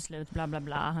 allting gjorde slut, bla bla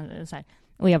bla. Så här.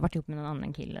 Och jag var ihop med någon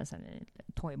annan kille, så här,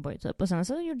 toyboy typ. Och sen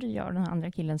så gjorde jag och den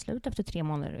andra killen slut efter 3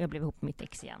 månader, och jag blev ihop med mitt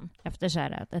ex igen efter så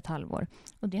här ett halvår.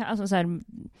 Och det alltså så här,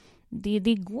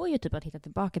 det går ju typ att hitta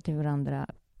tillbaka till varandra.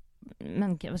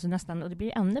 Men alltså nästan, och det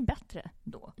blir ännu bättre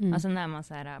då. Alltså när man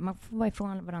så här, man får vara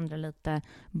ifrån varandra lite,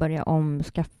 börja om,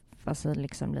 skaffa sig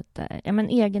liksom lite,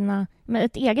 men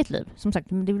ett eget liv. Som sagt,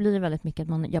 det blir väldigt mycket att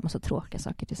man gör massa tråkiga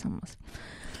saker tillsammans.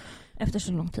 Efter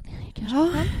så lång tid kanske.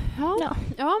 Ja.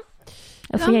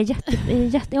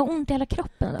 Jag har ont i hela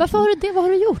kroppen. Varför har du det? Vad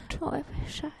har du gjort? Ja, jag är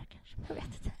kär kanske. Jag vet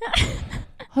inte.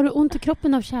 Har du ont i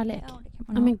kroppen av kärlek? Ja, det kan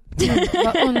man ha. Men gud,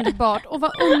 vad underbart. Och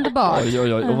vad underbart.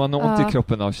 Oj. Om man har ont i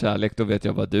kroppen av kärlek, då vet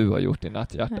jag vad du har gjort i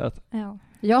natthjärtat. Ja.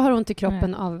 Jag har ont i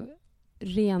kroppen av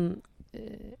ren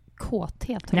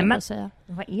kåthet, höll jag att säga.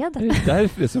 Vad är det? Det är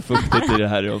därför det är så fuktigt i det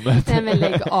här rummet. Nej, men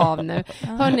lägg av nu.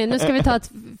 Hörrni, nu ska vi ta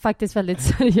ett faktiskt väldigt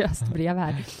seriöst brev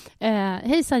här.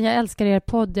 Hejsan, jag älskar er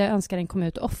podd. Jag önskar den kommer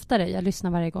ut oftare. Jag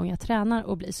lyssnar varje gång jag tränar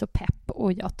och blir så pepp.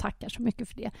 Och jag tackar så mycket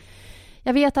för det.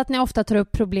 Jag vet att ni ofta tar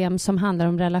upp problem som handlar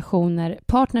om relationer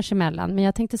partners emellan, men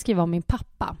jag tänkte skriva om min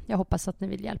pappa. Jag hoppas att ni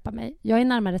vill hjälpa mig. Jag är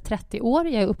närmare 30 år.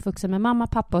 Jag är uppvuxen med mamma,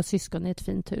 pappa och syskon i ett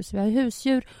fint hus. Vi har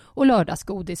husdjur och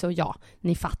lördagsgodis och ja,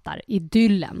 ni fattar,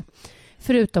 idyllen.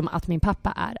 Förutom att min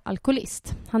pappa är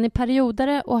alkoholist. Han är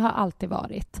periodare och har alltid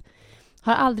varit.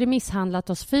 Har aldrig misshandlat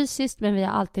oss fysiskt, men vi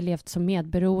har alltid levt som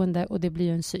medberoende och det blir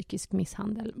ju en psykisk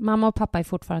misshandel. Mamma och pappa är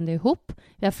fortfarande ihop.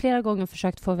 Vi har flera gånger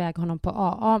försökt få iväg honom på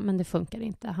AA, men det funkar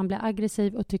inte. Han blir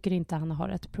aggressiv och tycker inte han har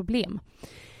ett problem.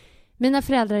 Mina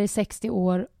föräldrar är 60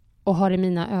 år och har i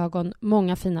mina ögon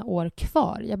många fina år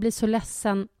kvar. Jag blir så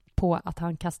ledsen på att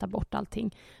han kastar bort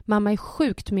allting. Mamma är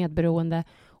sjukt medberoende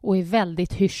och är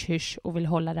väldigt hysch-hysch och vill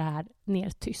hålla det här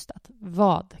nedtystat.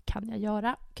 Vad kan jag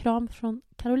göra? Kram från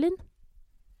Caroline.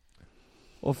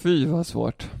 Och fy, vad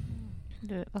svårt.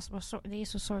 Det är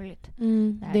så sorgligt.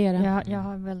 Det är det. Jag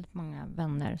har väldigt många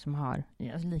vänner som har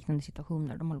liknande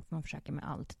situationer. De håller på att försöka med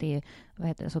allt. Det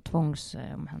är så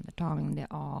tvångsomhändertagning, det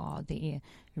är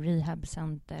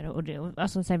rehabcenter och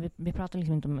alltså så här, vi pratar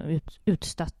liksom inte om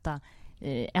utstötta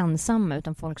ensamma,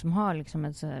 utan folk som har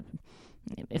liksom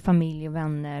familj och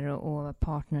vänner och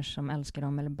partners som älskar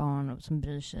dem eller barn och som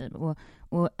bryr sig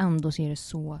och ändå så är det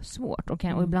så svårt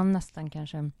och ibland nästan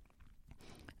kanske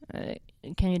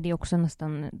kan ju det också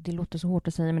nästan, det låter så hårt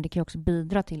att säga, men det kan ju också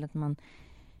bidra till att man,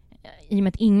 i och med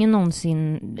att ingen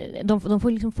någonsin, de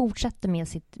får liksom fortsätta med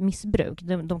sitt missbruk.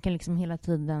 De kan liksom hela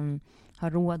tiden ha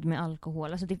råd med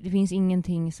alkohol. Alltså det finns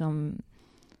ingenting som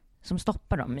som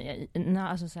stoppar dem.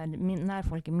 Alltså så här, när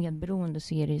folk är medberoende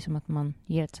så är det ju som att man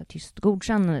ger ett så här tyst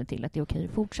godkännande till att det är okej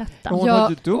att fortsätta.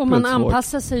 Ja, och man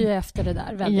anpassar sig ju efter det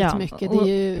där väldigt mycket. Det är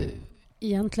ju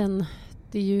egentligen,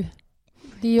 det är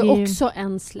ju också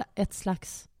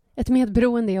ett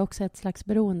medberoende är också ett slags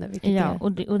beroende.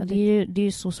 Och det är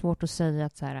ju så svårt att säga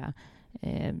att så här,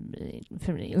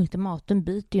 för ultimatum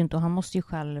byter ju inte, och han måste ju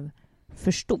själv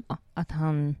förstå att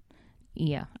han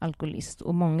är alkoholist,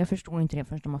 och många förstår inte det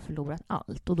förrän de har förlorat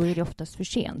allt, och då är det oftast för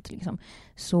sent liksom.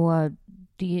 Så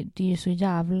det är ju så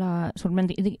jävla svårt. Men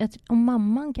om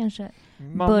mamman kanske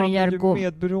börjar gå... Mamman är ju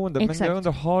medberoende. Exakt. Men jag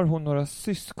undrar, har hon några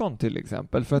syskon till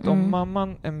exempel? För att om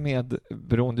mamman är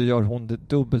medberoende gör hon det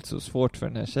dubbelt så svårt för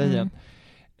den här tjejen.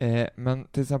 Men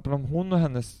till exempel om hon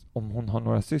har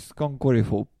några syskon går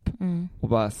ihop och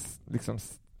bara liksom,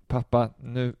 pappa,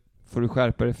 nu får du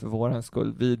skärpa dig för våran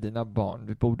skull, vi är dina barn,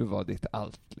 vi borde vara ditt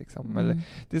allt liksom. Eller,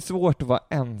 det är svårt att vara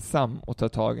ensam och ta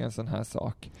tag i en sån här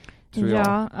sak, tror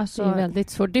jag. Alltså, det är väldigt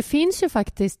svårt. Det finns ju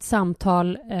faktiskt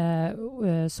samtal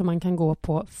som man kan gå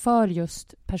på för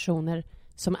just personer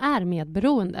som är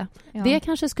medberoende. Det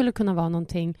kanske skulle kunna vara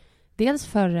någonting dels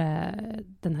för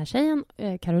den här tjejen,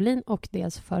 Caroline, och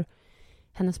dels för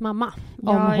hennes mamma.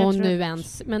 Om hon nu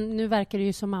ens... Men nu verkar det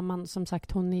ju som mamman, som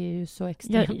sagt, hon är ju så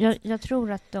extremt... Jag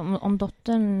tror att om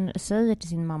dottern säger till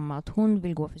sin mamma att hon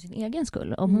vill gå för sin egen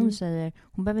skull. Om hon säger...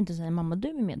 Hon behöver inte säga, mamma, du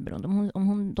är medberoende.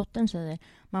 Om dottern säger,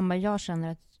 mamma, jag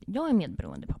känner att jag är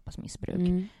medberoende i pappas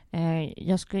missbruk.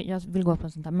 Jag vill gå på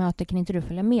ett sånt här möte. Kan inte du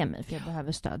följa med mig? För jag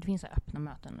behöver stöd. Det finns öppna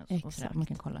möten och så där, man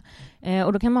kan kolla.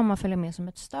 Och då kan mamma följa med som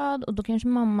ett stöd. Och då kanske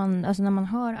mamman... Alltså när man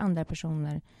hör andra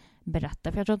personer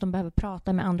berätta. För jag tror att de behöver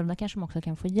prata med andra. Där kanske de också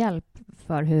kan få hjälp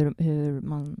för hur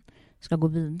man ska gå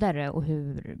vidare och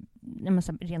hur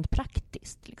rent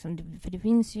praktiskt. Liksom. För det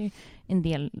finns ju en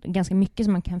del, ganska mycket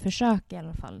som man kan försöka i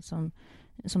alla fall som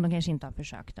de kanske inte har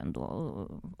försökt ändå.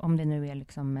 Och om det nu är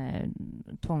liksom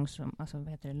alltså vad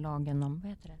heter det, lagen om, vad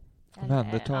heter det?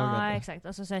 Omhändertagande. Ja, exakt.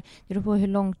 Alltså, så här, det beror på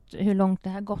hur långt det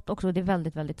här gått också. Det är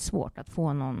väldigt, väldigt svårt att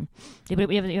få någon... Jag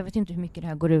vet inte hur mycket det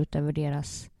här går ut över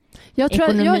deras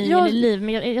ekonomi eller liv.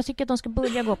 Men jag tycker att de ska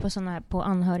börja gå på såna här, på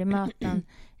anhörigmöten.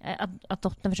 Att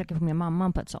dottern försöker få med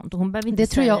mamman på ett sånt. Och hon behöver inte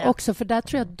tror jag också, för där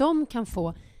tror jag att de kan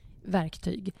få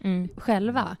verktyg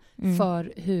själva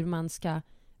för hur man ska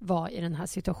vara i den här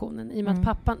situationen. I och med att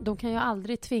pappan, de kan ju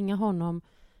aldrig tvinga honom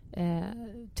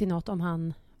till något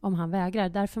om han vägrar.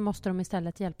 Därför måste de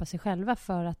istället hjälpa sig själva,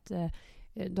 för att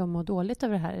de mår dåligt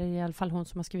över det här. I alla fall hon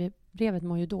som har skrivit brevet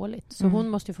mår ju dåligt. Så hon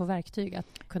måste ju få verktyg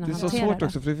att kunna hantera det. Det är så svårt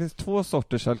också, för det finns två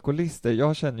sorters alkoholister.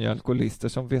 Jag känner ju alkoholister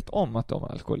som vet om att de är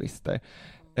alkoholister.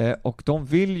 Och de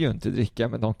vill ju inte dricka,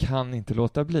 men de kan inte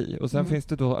låta bli. Och sen finns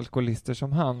det då alkoholister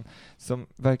som han, som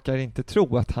verkar inte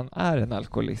tro att han är en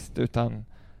alkoholist, utan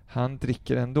han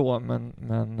dricker ändå,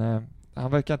 men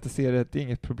han verkar inte se det är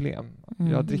inget problem.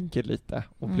 Jag dricker lite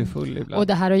och blir full ibland. Och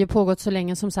det här har ju pågått så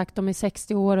länge, som sagt, de är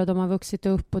 60 år och de har vuxit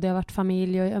upp och det har varit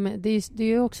familj. Och, det är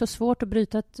ju också svårt att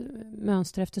bryta ett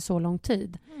mönster efter så lång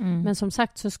tid. Men som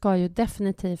sagt så ska ju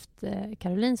definitivt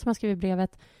Caroline, som har skrivit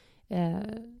brevet,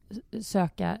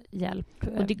 söka hjälp.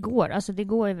 Och det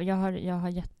går. Jag har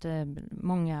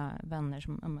jättemånga vänner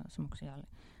som också har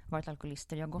varit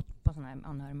alkoholister. Jag har gått på sådana här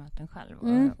anhörigmöten själv. Och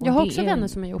jag har också vänner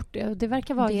som har gjort det. Och det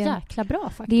verkar vara jäkla bra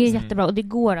faktiskt. Det är jättebra. Och det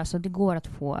går att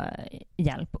få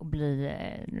hjälp och bli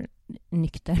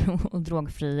nykter och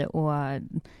drogfri. Och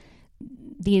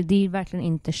det är verkligen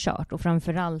inte kört. Och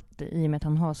framförallt i och med att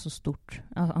han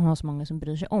har så många som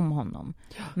bryr sig om honom.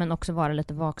 Ja. Men också vara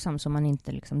lite vaksam så man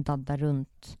inte liksom daddar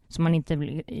runt. Så man inte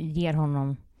ger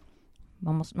honom...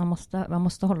 Man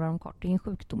måste hålla dem kort. Det är en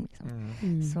sjukdom. Liksom.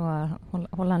 Så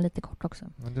hålla han lite kort också.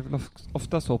 Men det är väl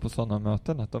ofta så på sådana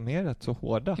möten att de är rätt så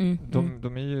hårda.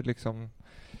 De är ju liksom...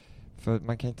 För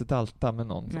man kan inte dalta med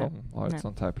någon som har ett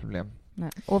sånt här problem.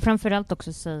 Nej. Och framförallt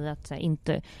också säga att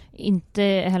inte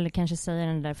heller kanske säga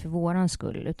den där för våran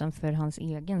skull, utan för hans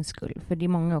egen skull. För det är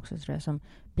många också, tror jag, som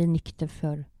blir nykter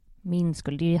för min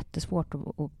skull. Det är jättesvårt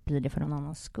att bli det för någon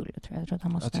annans skull. Jag tror att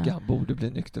han måste... Jag tycker han borde bli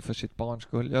nykter för sitt barns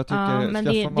skull. Jag tycker,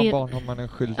 skaffar man barn har man en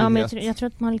skyldighet. Ja, men jag tror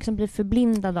att man liksom blir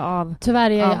förblindad av...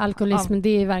 Tyvärr är alkoholismen, det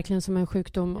är verkligen som en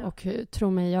sjukdom. Ja. Och tro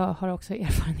mig, jag har också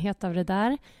erfarenhet av det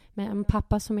där. Med en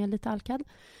pappa som är lite alkad.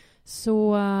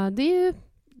 Så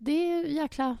det är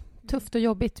jäkla tufft och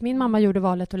jobbigt. Min mamma gjorde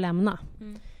valet att lämna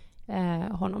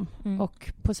honom.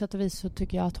 Och på sätt och vis så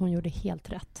tycker jag att hon gjorde helt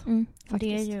rätt.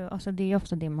 Det är ju det är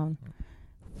ofta det man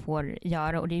får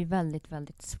göra, och det är väldigt,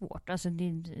 väldigt svårt. Alltså det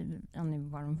är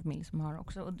bara en familj som har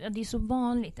också. Och det är så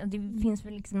vanligt. Det finns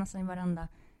väl liksom nästan i varenda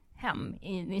hem.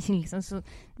 Liksom, så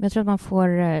jag tror att man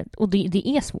får, och det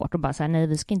är svårt att bara säga nej,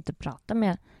 vi ska inte prata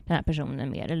med den här personen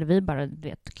mer, eller vi bara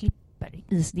klipper.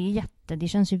 Det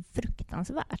känns ju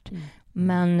fruktansvärt.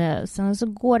 Men sen så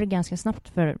går det ganska snabbt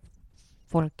för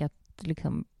folk att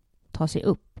liksom ta sig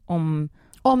upp om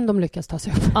de lyckas ta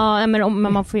sig upp. Ja, men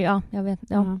man får jag vet,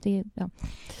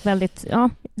 väldigt,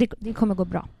 det kommer gå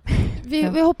bra.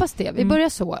 Vi hoppas det. Vi börjar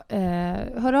så.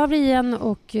 Hör av dig igen,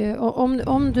 och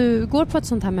om du går på ett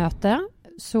sånt här möte,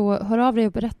 så hör av dig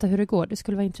och berätta hur det går. Det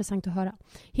skulle vara intressant att höra.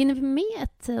 Hinner vi med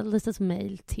ett litet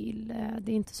mejl till?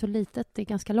 Det är inte så litet, det är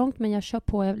ganska långt, men jag kör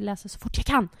på, jag läser så fort jag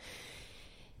kan.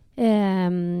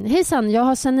 Hejsan, jag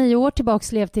har sedan 9 år tillbaka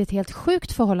levt i ett helt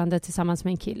sjukt förhållande tillsammans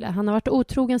med en kille. Han har varit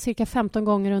otrogen cirka 15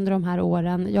 gånger under de här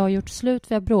åren. Jag har gjort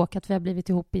slut, vi har bråkat, vi har blivit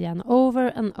ihop igen.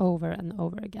 Over and over and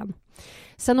over again.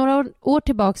 Sen några år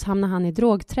tillbaka hamnade han i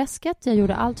drogträsket. Jag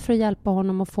gjorde allt för att hjälpa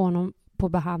honom och få honom på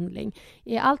behandling.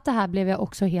 I allt det här blev jag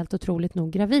också helt otroligt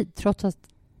nog gravid,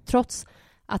 trots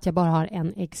att jag bara har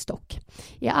en äggstock.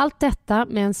 I allt detta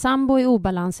med en sambo i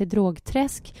obalans i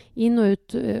drogträsk, in och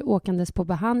ut åkandes på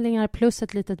behandlingar, plus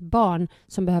ett litet barn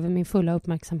som behöver min fulla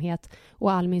uppmärksamhet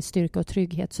och all min styrka och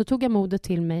trygghet, så tog jag modet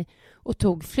till mig och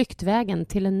tog flyktvägen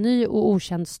till en ny och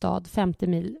okänd stad 50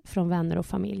 mil från vänner och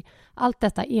familj. Allt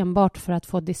detta enbart för att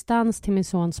få distans till min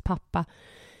sons pappa,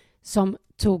 som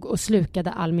tog och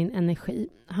slukade all min energi.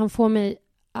 Han får mig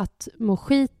att må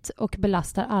skit och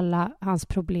belastar alla hans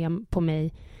problem på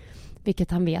mig,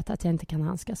 vilket han vet att jag inte kan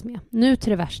handskas med. Nu till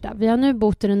det värsta. Vi har nu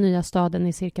bott i den nya staden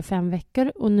i cirka 5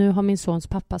 veckor och nu har min sons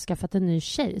pappa skaffat en ny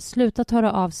tjej, slutat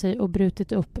höra av sig och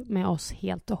brutit upp med oss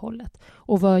helt och hållet.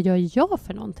 Och vad gör jag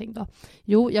för någonting då?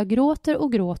 Jo, jag gråter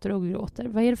och gråter och gråter.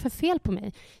 Vad är det för fel på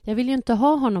mig? Jag vill ju inte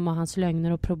ha honom och hans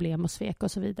lögner och problem och svek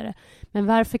och så vidare. Men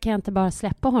varför kan jag inte bara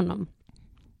släppa honom?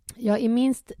 Jag är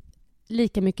minst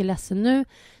lika mycket ledsen nu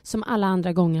som alla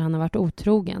andra gånger han har varit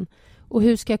otrogen. Och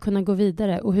hur ska jag kunna gå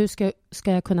vidare? Och hur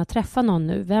ska jag kunna träffa någon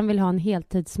nu? Vem vill ha en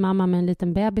heltidsmamma med en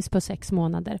liten bebis på 6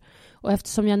 månader? Och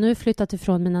eftersom jag nu flyttat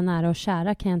ifrån mina nära och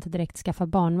kära kan jag inte direkt skaffa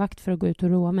barnvakt för att gå ut och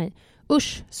roa mig.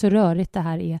 Usch, så rörigt det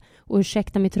här är. Och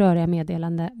ursäkta mitt röriga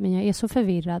meddelande, men jag är så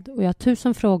förvirrad och jag har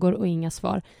 1000 frågor och inga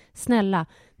svar. Snälla,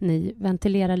 ni,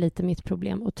 ventilera lite mitt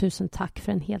problem och 1000 tack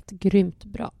för en helt grymt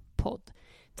bra podd.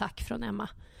 Tack från Emma.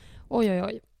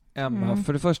 Oj. Emma,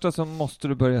 för det första så måste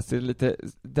du börja se lite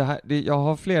jag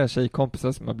har flera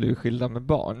tjejkompisar som har blivit skilda med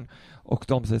barn och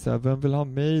de säger så här, vem vill ha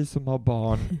mig som har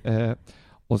barn?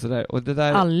 Och så där, och det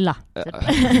där alla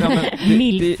men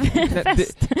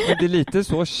det är lite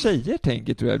så tjejer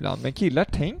tänker, tror jag ibland, men killar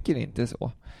tänker inte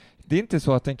så. Det är inte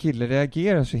så att en kille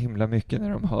reagerar så himla mycket när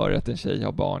de hör att en tjej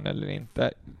har barn eller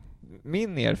inte.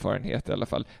 Min erfarenhet i alla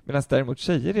fall. Medan däremot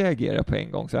tjejer reagerar på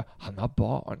en gång så här, han har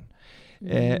barn.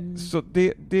 Så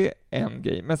det är en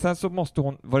grej. Men sen så måste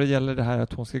hon, vad det gäller det här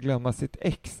att hon ska glömma sitt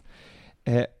ex,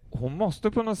 hon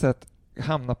måste på något sätt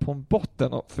hamna på en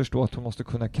botten och förstå att hon måste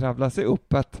kunna kravla sig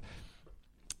upp, att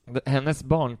hennes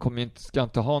barn ska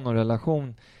inte ha någon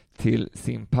relation till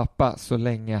sin pappa så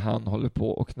länge han håller på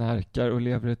och knarkar och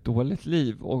lever ett dåligt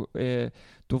liv, och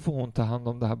då får hon ta hand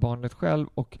om det här barnet själv,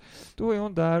 och då är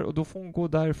hon där och då får hon gå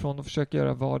därifrån och försöka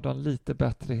göra vardagen lite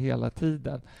bättre hela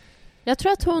tiden. Jag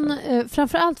tror att hon,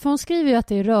 framförallt för hon skriver ju att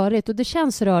det är rörigt och det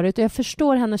känns rörigt och jag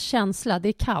förstår hennes känsla, det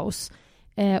är kaos.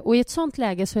 Och i ett sånt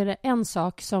läge så är det en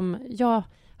sak som jag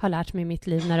har lärt mig i mitt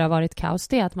liv när det har varit kaos,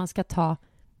 det är att man ska ta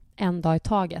en dag i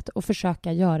taget och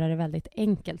försöka göra det väldigt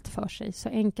enkelt för sig, så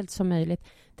enkelt som möjligt.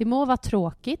 Det må vara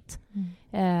tråkigt,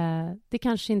 det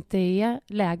kanske inte är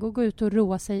läge att gå ut och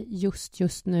roa sig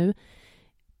just nu,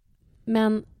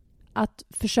 men att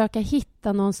försöka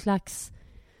hitta någon slags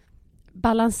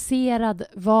balanserad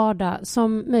vardag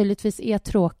som möjligtvis är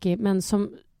tråkig men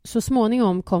som så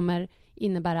småningom kommer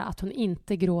innebära att hon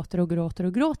inte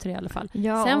gråter i alla fall.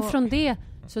 Ja. Sen från det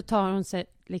så tar hon sig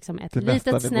liksom ett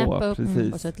litet snäpp upp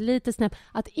och så ett litet snäpp.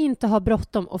 Att inte ha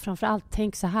bråttom och framförallt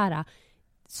tänk så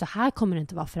här kommer det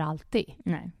inte vara för alltid.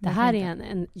 Nej, det här är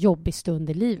en jobbig stund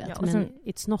i livet, men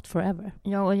it's not forever.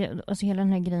 Ja, och så hela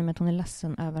den här grejen med att hon är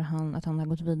ledsen över att han har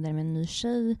gått vidare med en ny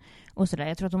tjej och sådär.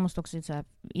 Jag tror att hon måste också så här,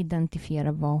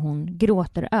 identifiera vad hon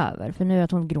gråter över. För nu är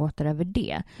att hon gråter över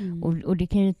det. Och det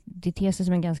kan ju te sig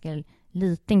som en ganska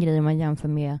liten grej om man jämför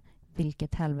med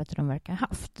vilket helvete de verkar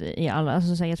haft i alla.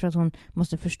 Alltså, så jag tror att hon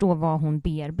måste förstå vad hon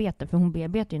bearbetar, för hon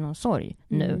bearbetar ju någon sorg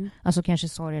nu. Alltså kanske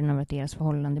sorgen över att deras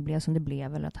förhållande blev som det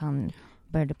blev, eller att han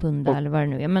började punda eller vad det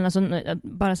nu är. Men alltså,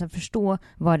 bara så här, förstå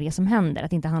vad det är som händer, att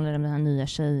det inte handlar om den här nya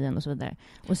tjejen och så vidare.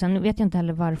 Och sen vet jag inte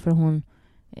heller varför hon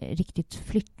riktigt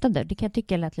flyttade. Det kan jag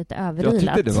tycka lät lite överilat. Jag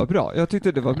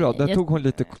tyckte det var bra. Där tog hon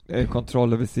lite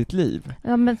kontroll över sitt liv.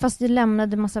 Ja, men fast det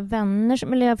lämnade massa vänner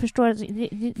som, eller jag förstår att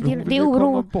det är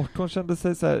oro. Hon kände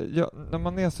sig så här, när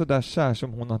man är så där kär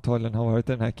som hon antagligen har varit,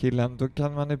 den här killen, då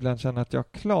kan man ibland känna att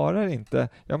jag klarar inte,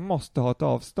 jag måste ha ett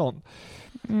avstånd.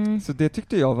 Så det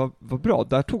tyckte jag var bra.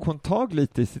 Där tog hon tag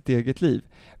lite i sitt eget liv.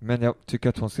 Men jag tycker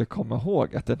att hon ska komma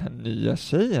ihåg att den här nya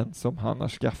tjejen som han har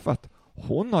skaffat,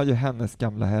 hon har ju hennes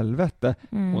gamla helvete.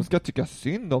 Hon ska tycka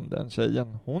synd om den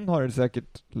tjejen. Hon har det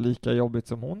säkert lika jobbigt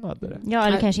som hon hade det. Ja,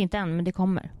 eller kanske inte än, men det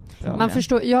kommer. Ja. Man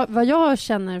förstår, vad jag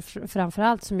känner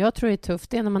framförallt som jag tror är tufft,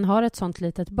 det är när man har ett sånt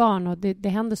litet barn, och det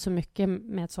händer så mycket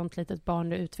med ett sånt litet barn.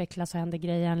 Det utvecklas och händer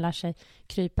grejer, lär sig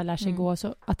krypa, lär sig gå.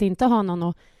 Så att inte ha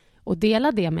någon att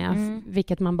dela det med,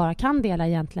 vilket man bara kan dela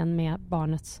egentligen med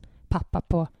barnets pappa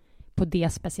på det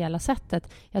speciella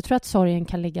sättet. Jag tror att sorgen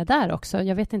kan ligga där också.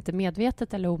 Jag vet inte,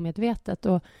 medvetet eller omedvetet.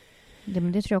 Och det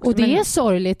tror jag också, och det är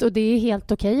sorgligt, och det är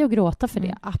helt okej att gråta för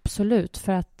det. Absolut.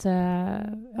 För att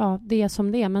det är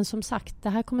som det är. Men som sagt, det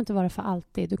här kommer inte vara för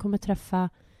alltid. Du kommer träffa,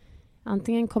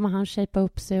 antingen kommer han shapea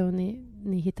upp sig och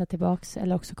ni hittar tillbaks,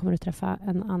 eller också kommer du träffa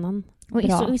en annan och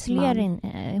bra isolering.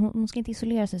 Hon ska inte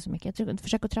isolera sig så mycket. Jag tror,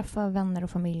 försöka träffa vänner och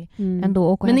familj ändå.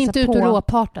 Och men inte ut och på.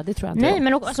 Råparta, det tror jag inte. Nej,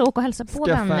 men också åka och hälsa på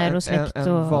vänner och släkt.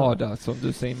 En vardag, som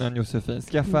du säger innan, Josefin.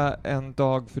 Skaffa en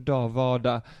dag för dag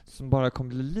vardag som bara kommer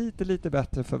bli lite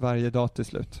bättre för varje dag till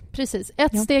slut. Precis.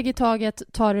 Ett steg i taget,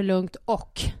 ta det lugnt,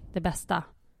 och det bästa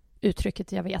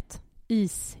uttrycket jag vet,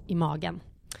 is i magen.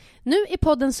 Nu är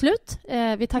podden slut.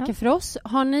 Vi tackar för oss.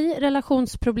 Har ni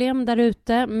relationsproblem där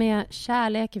ute med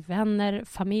kärlek, vänner,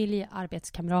 familj,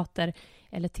 arbetskamrater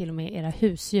eller till och med era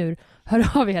husdjur,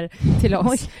 hör av er till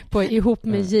oss på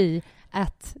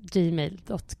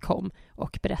ihopmedj@gmail.com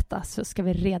och berätta, så ska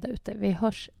vi reda ut det. Vi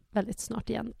hörs väldigt snart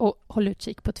igen, och håll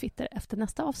utkik på Twitter efter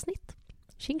nästa avsnitt.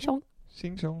 Tjing tjong!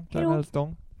 Tjing tjong,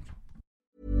 Hellstång.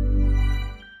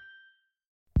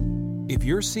 If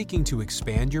you're seeking to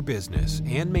expand your business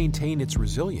and maintain its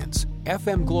resilience,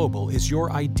 FM Global is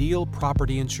your ideal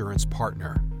property insurance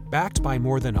partner. Backed by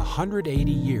more than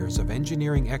 180 years of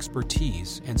engineering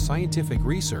expertise and scientific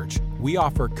research, we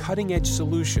offer cutting-edge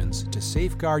solutions to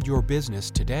safeguard your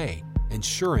business today,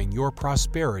 ensuring your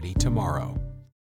prosperity tomorrow.